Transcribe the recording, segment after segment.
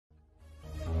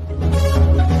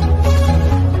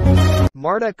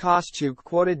Marta Kostyuk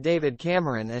quoted David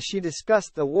Cameron as she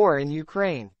discussed the war in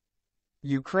Ukraine.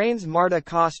 Ukraine's Marta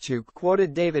Kostyuk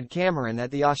quoted David Cameron at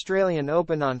the Australian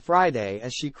Open on Friday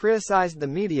as she criticized the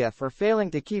media for failing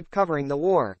to keep covering the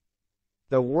war.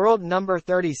 The world number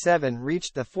 37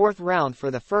 reached the fourth round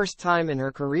for the first time in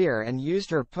her career and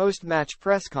used her post-match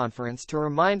press conference to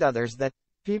remind others that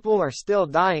people are still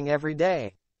dying every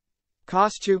day.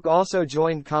 Kostyuk also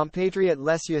joined compatriot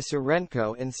Lesia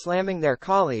Surenko in slamming their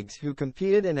colleagues who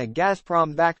competed in a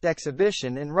Gazprom-backed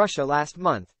exhibition in Russia last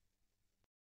month.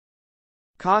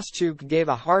 Kostyuk gave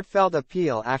a heartfelt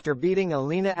appeal after beating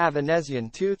Alina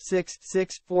Avanesian 2-6,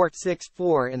 6-4,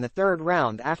 6-4 in the third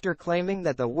round after claiming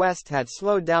that the West had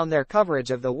slowed down their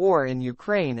coverage of the war in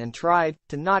Ukraine and tried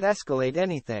to not escalate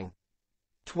anything.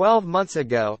 12 months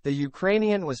ago, the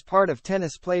Ukrainian was part of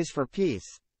Tennis Plays for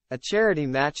Peace, a charity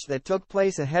match that took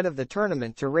place ahead of the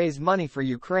tournament to raise money for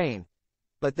Ukraine.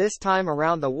 But this time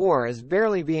around the war is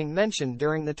barely being mentioned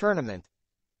during the tournament.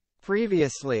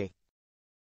 Previously,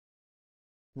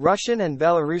 Russian and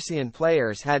Belarusian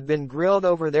players had been grilled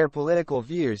over their political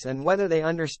views and whether they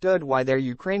understood why their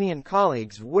Ukrainian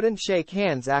colleagues wouldn't shake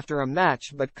hands after a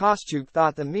match, but Kostyuk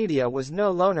thought the media was no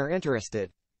longer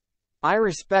interested. "I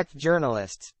respect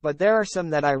journalists, but there are some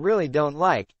that I really don't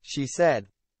like," she said.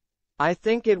 "I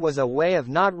think it was a way of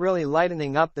not really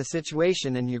lightening up the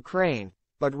situation in Ukraine,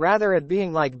 but rather it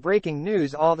being like breaking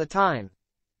news all the time.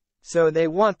 So they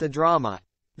want the drama.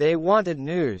 They wanted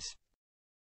news.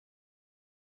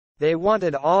 They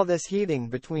wanted all this heating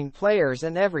between players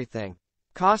and everything."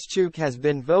 Kostyuk has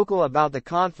been vocal about the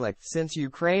conflict since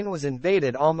Ukraine was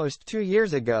invaded almost 2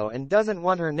 years ago and doesn't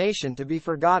want her nation to be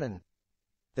forgotten.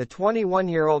 The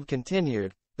 21-year-old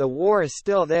continued, "The war is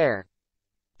still there.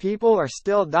 People are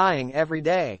still dying every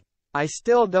day. I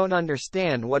still don't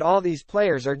understand what all these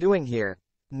players are doing here.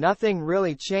 Nothing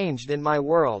really changed in my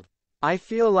world. I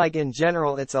feel like in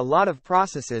general it's a lot of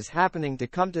processes happening to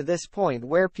come to this point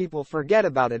where people forget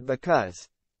about it because,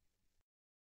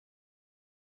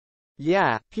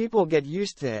 yeah, people get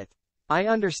used to it. I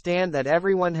understand that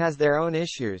everyone has their own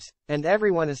issues, and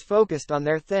everyone is focused on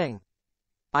their thing.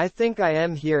 I think I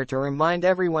am here to remind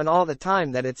everyone all the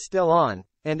time that it's still on,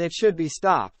 and it should be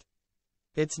stopped.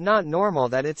 It's not normal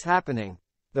that it's happening."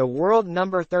 The world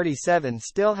number 37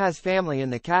 still has family in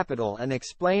the capital and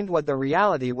explained what the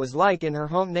reality was like in her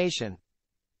home nation.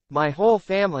 "My whole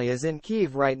family is in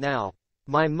Kyiv right now.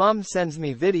 My mum sends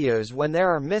me videos when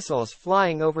there are missiles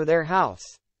flying over their house.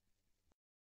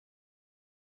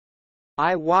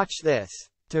 I watch this.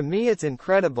 To me it's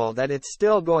incredible that it's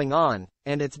still going on,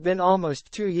 and it's been almost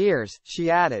 2 years,"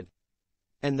 she added.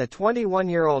 And the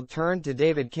 21-year-old turned to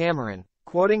David Cameron,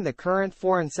 quoting the current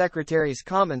Foreign Secretary's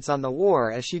comments on the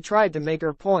war as she tried to make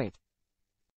her point.